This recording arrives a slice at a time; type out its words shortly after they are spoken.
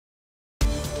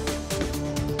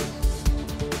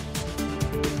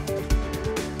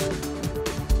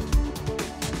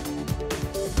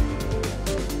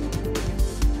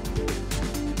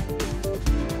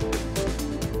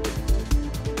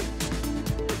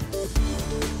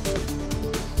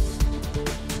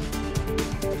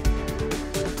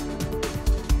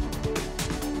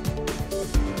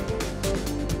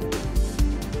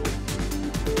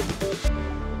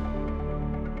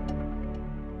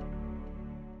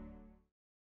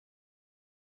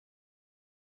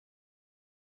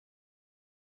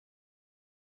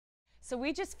So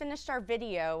we just finished our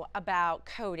video about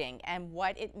coding and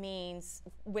what it means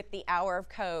with the hour of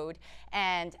code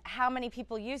and how many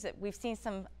people use it. We've seen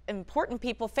some important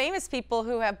people, famous people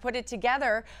who have put it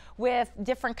together with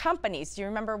different companies. Do you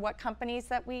remember what companies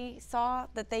that we saw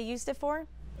that they used it for?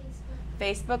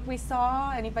 Facebook we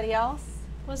saw. Anybody else?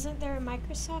 Wasn't there a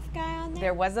Microsoft guy on there?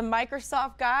 There was a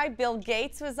Microsoft guy. Bill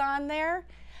Gates was on there.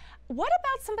 What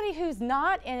about somebody who's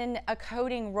not in a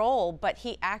coding role, but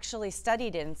he actually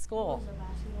studied it in school? He was a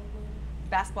basketball player.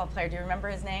 Basketball player. Do you remember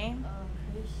his name?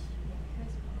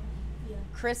 Chris.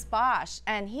 Chris Bosch.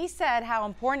 And he said how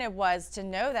important it was to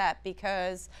know that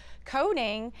because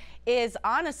coding is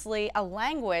honestly a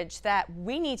language that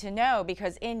we need to know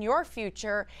because in your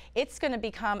future, it's going to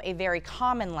become a very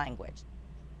common language.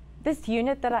 This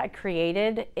unit that I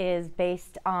created is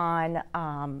based on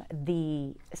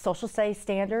the social studies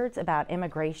standards about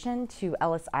immigration to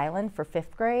Ellis Island for 5th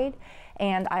grade.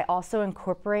 And I also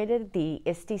incorporated the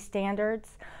ISTE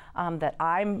standards that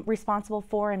I'm responsible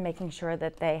for and making sure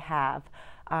that they have.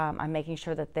 I'm making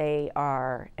sure that they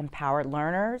are empowered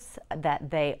learners, that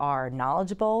they are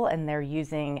knowledgeable and they're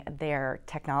using their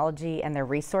technology and their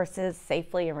resources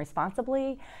safely and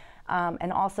responsibly,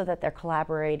 and also that they're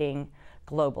collaborating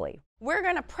globally. We're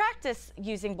going to practice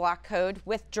using block code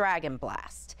with Dragon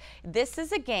Blast. This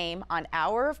is a game on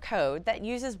Hour of Code that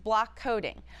uses block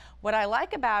coding. What I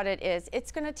like about it is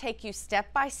it's going to take you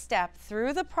step by step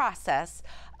through the process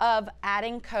of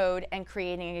adding code and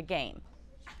creating a game.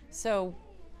 So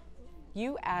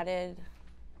you added,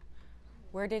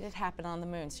 where did it happen on the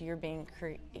moon? So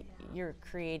you're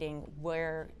creating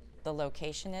where the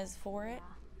location is for it?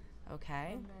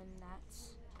 Okay. And then that's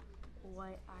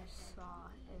what I saw,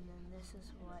 and then this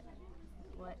is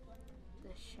what the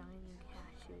shining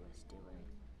cashew was doing.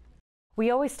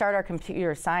 We always start our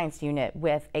computer science unit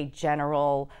with a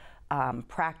general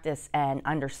practice and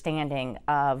understanding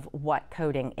of what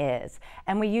coding is.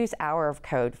 And we use Hour of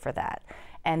Code for that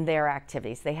and their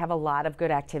activities. They have a lot of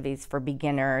good activities for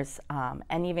beginners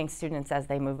and even students as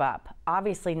they move up.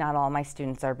 Obviously, not all my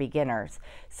students are beginners,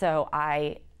 so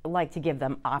I like to give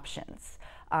them options.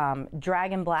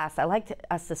 Dragon Blast, I like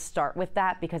us to start with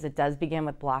that because it does begin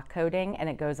with block coding and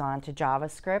it goes on to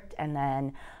JavaScript and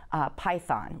then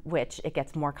Python, which it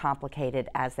gets more complicated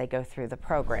as they go through the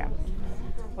program.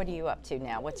 What are you up to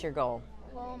now? What's your goal?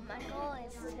 Well, my goal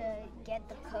is to get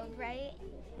the code right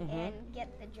and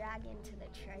get the dragon to the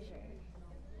treasure.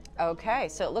 Okay,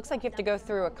 so it looks like you have to go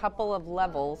through a couple of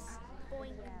levels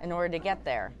in order to get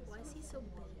there. Why is he so big?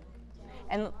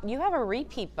 And you have a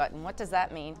repeat button. What does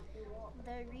that mean?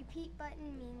 The repeat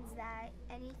button means that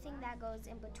anything that goes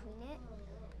in between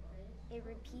it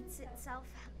repeats itself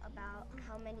about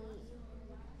how many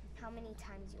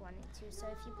times you want it to. So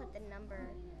if you put the number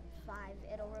 5,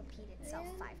 it'll repeat itself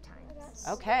 5 times.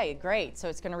 Okay, great. So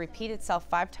it's going to repeat itself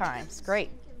 5 times. Great.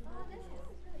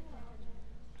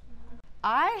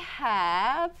 I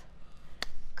have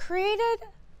created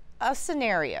a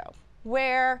scenario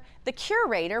where the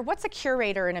curator, what's a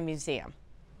curator in a museum?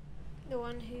 The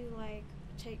one who like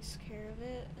takes care of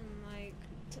it and like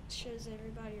shows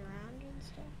everybody around and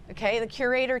stuff. Okay, the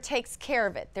curator takes care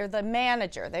of it. They're the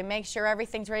manager. They make sure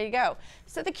everything's ready to go.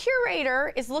 So the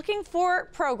curator is looking for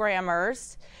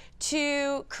programmers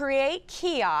to create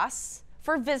kiosks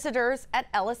for visitors at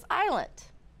Ellis Island.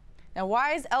 Now,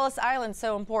 why is Ellis Island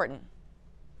so important?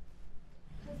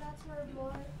 Because that's where the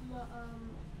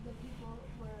people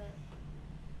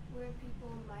where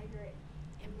people immigrated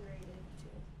to.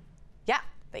 Yeah,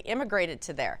 they immigrated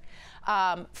to there.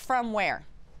 From where?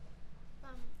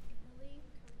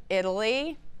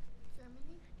 Italy. Italy.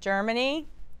 Germany.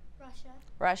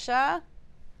 Russia.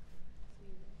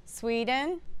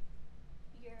 Sweden.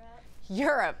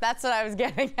 Europe. That's what I was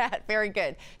getting at. Very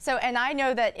good. So, and I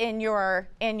know that in your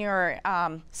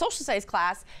social studies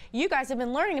class, you guys have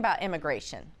been learning about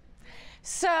immigration.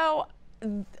 So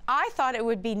I thought it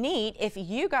would be neat if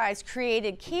you guys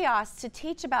created kiosks to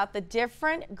teach about the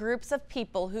different groups of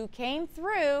people who came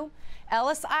through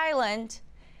Ellis Island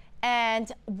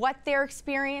and what their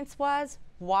experience was.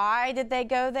 Why did they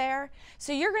go there?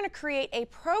 So you're going to create a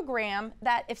program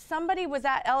that if somebody was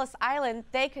at Ellis Island,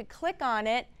 they could click on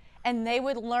it and they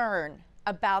would learn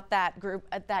about that group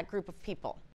of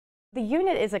people. The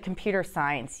unit is a computer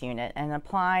science unit, and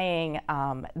applying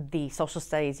the social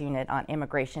studies unit on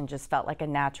immigration just felt like a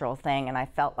natural thing, and I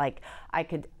felt like I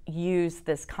could use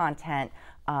this content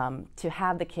to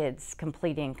have the kids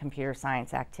completing computer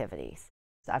science activities.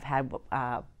 So I've had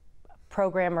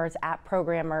programmers, app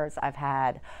programmers. I've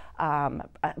had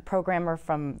a programmer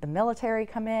from the military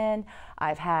come in.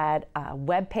 I've had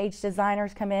web page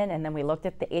designers come in, and then we looked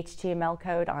at the HTML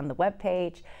code on the web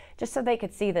page just so they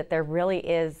could see that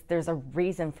there's a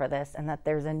reason for this and that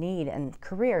there's a need and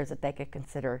careers that they could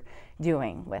consider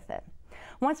doing with it.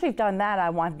 Once we've done that, I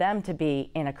want them to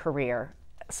be in a career,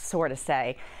 sort of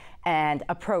say, and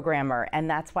a programmer, and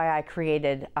that's why I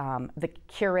created the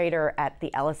Curator at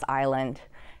the Ellis Island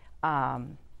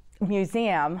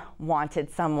Museum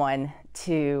wanted someone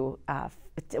to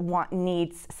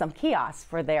needs some kiosks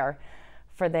for their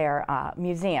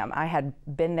museum. I had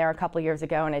been there a couple years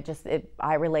ago, and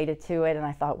I related to it, and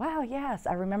I thought, wow, yes,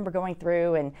 I remember going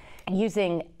through and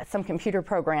using some computer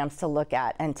programs to look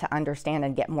at and to understand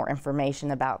and get more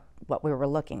information about what we were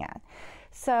looking at.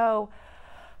 So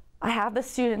I have the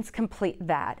students complete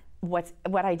that. What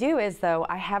I do is, though,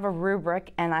 I have a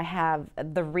rubric and I have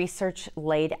the research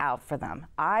laid out for them.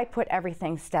 I put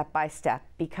everything step by step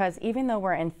because even though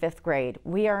we're in 5th grade,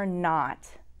 we are not,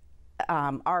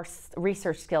 our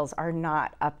research skills are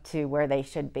not up to where they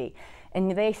should be.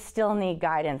 And they still need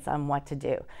guidance on what to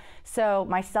do. So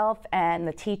myself and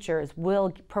the teachers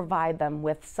will provide them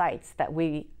with sites that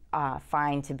we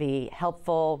find to be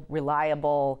helpful,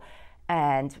 reliable,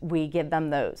 and we give them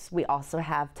those. We also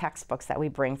have textbooks that we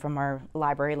bring from our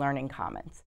library learning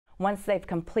commons. Once they've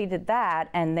completed that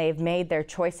and they've made their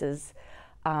choices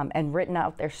and written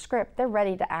out their script, they're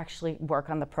ready to actually work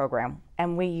on the program.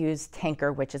 And we use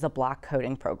Tynker, which is a block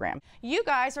coding program. You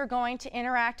guys are going to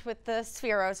interact with the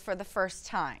Spheros for the first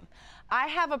time. I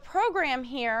have a program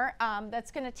here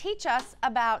that's going to teach us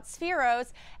about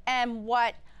Spheros and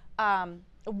what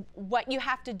you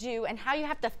have to do and how you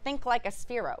have to think like a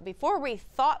Sphero. Before we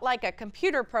thought like a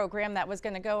computer program that was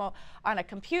going to go on a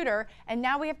computer, and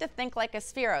now we have to think like a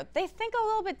Sphero. They think a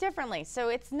little bit differently, so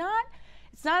it's not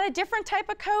a different type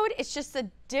of code, it's just a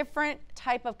different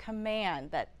type of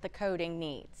command that the coding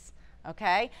needs.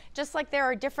 Okay? Just like there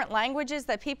are different languages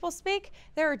that people speak,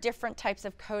 there are different types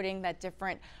of coding that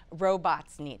different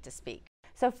robots need to speak.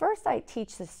 So first I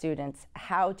teach the students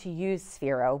how to use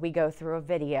Sphero. We go through a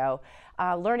video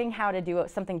learning how to do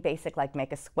something basic like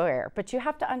make a square. But you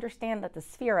have to understand that the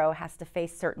Sphero has to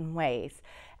face certain ways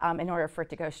in order for it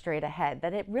to go straight ahead,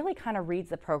 that it really kind of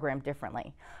reads the program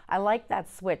differently. I like that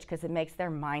switch because it makes their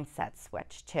mindset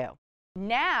switch too.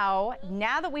 Now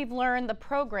that we've learned the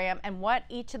program and what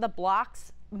each of the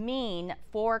blocks mean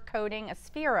for coding a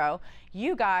Sphero,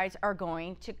 you guys are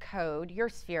going to code your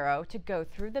Sphero to go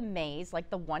through the maze like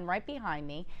the one right behind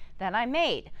me that I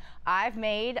made. I've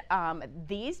made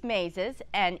these mazes,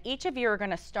 and each of you are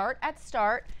going to start at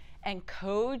start and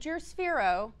code your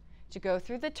Sphero to go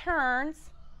through the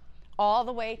turns all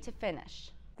the way to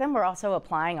finish. Then we're also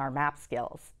applying our map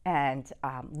skills and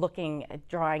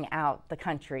drawing out the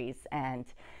countries and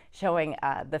showing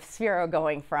the Sphero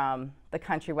going from the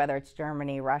country, whether it's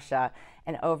Germany, Russia,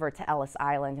 and over to Ellis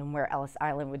Island and where Ellis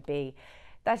Island would be.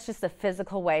 That's just a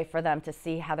physical way for them to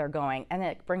see how they're going, and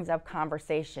it brings up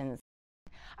conversations.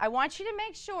 I want you to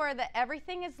make sure that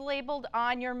everything is labeled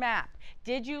on your map.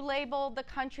 Did you label the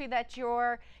country that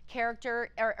your character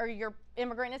or your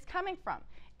immigrant is coming from?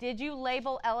 Did you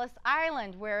label Ellis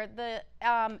Island where the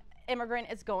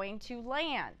immigrant is going to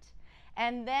land?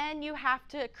 And then you have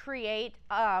to create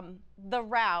the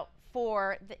route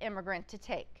for the immigrant to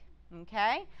take,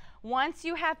 okay? Once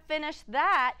you have finished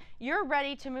that, you're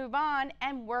ready to move on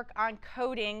and work on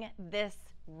coding this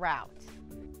route.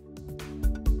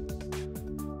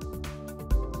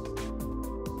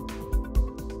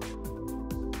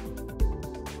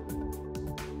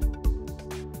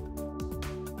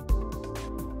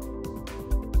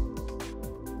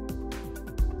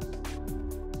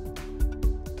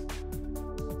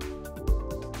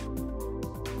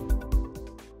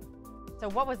 So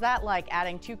what was that like,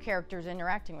 adding two characters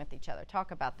interacting with each other?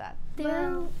 Talk about that.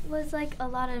 There was like a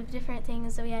lot of different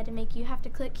things that we had to make. You have to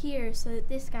click here so that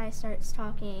this guy starts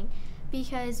talking,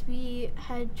 because we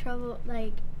had trouble,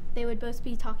 like they would both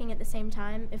be talking at the same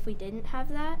time if we didn't have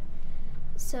that.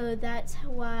 So that's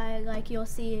why, like, you'll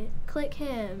see click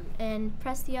him and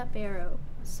press the up arrow.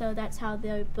 So that's how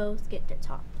they both get to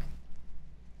talk.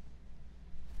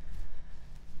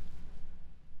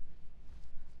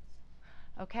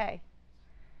 Okay.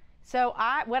 So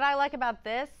what I like about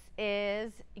this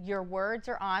is your words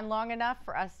are on long enough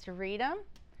for us to read them.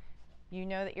 You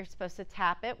know that you're supposed to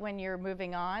tap it when you're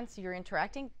moving on, so you're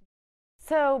interacting.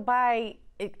 So by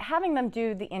having them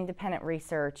do the independent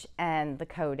research and the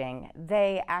coding,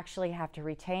 they actually have to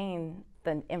retain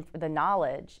the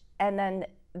knowledge. And then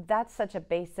that's such a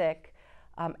basic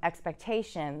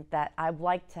expectation that I'd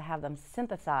like to have them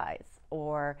synthesize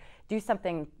or do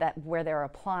something where they're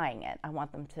applying it. I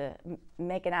want them to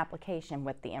make an application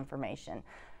with the information.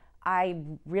 I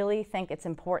really think it's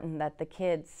important that the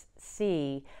kids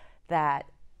see that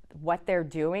what they're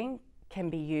doing can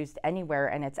be used anywhere,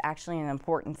 and it's actually an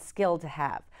important skill to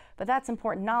have. But that's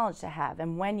important knowledge to have.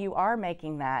 And when you are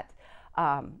making that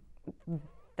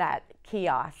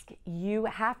kiosk, you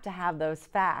have to have those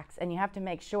facts, and you have to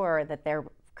make sure that they're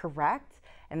correct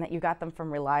and that you got them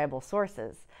from reliable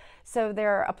sources. So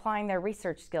they're applying their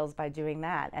research skills by doing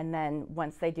that. And then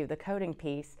once they do the coding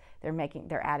piece,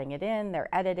 they're adding it in,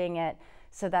 they're editing it.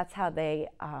 So that's how they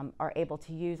are able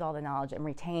to use all the knowledge and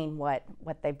retain what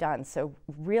they've done. So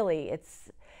really,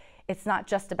 it's not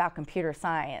just about computer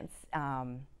science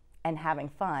and having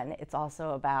fun. It's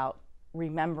also about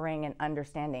remembering and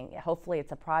understanding. Hopefully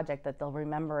it's a project that they'll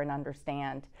remember and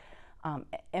understand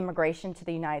immigration to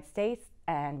the United States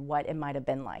and what it might have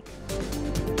been like.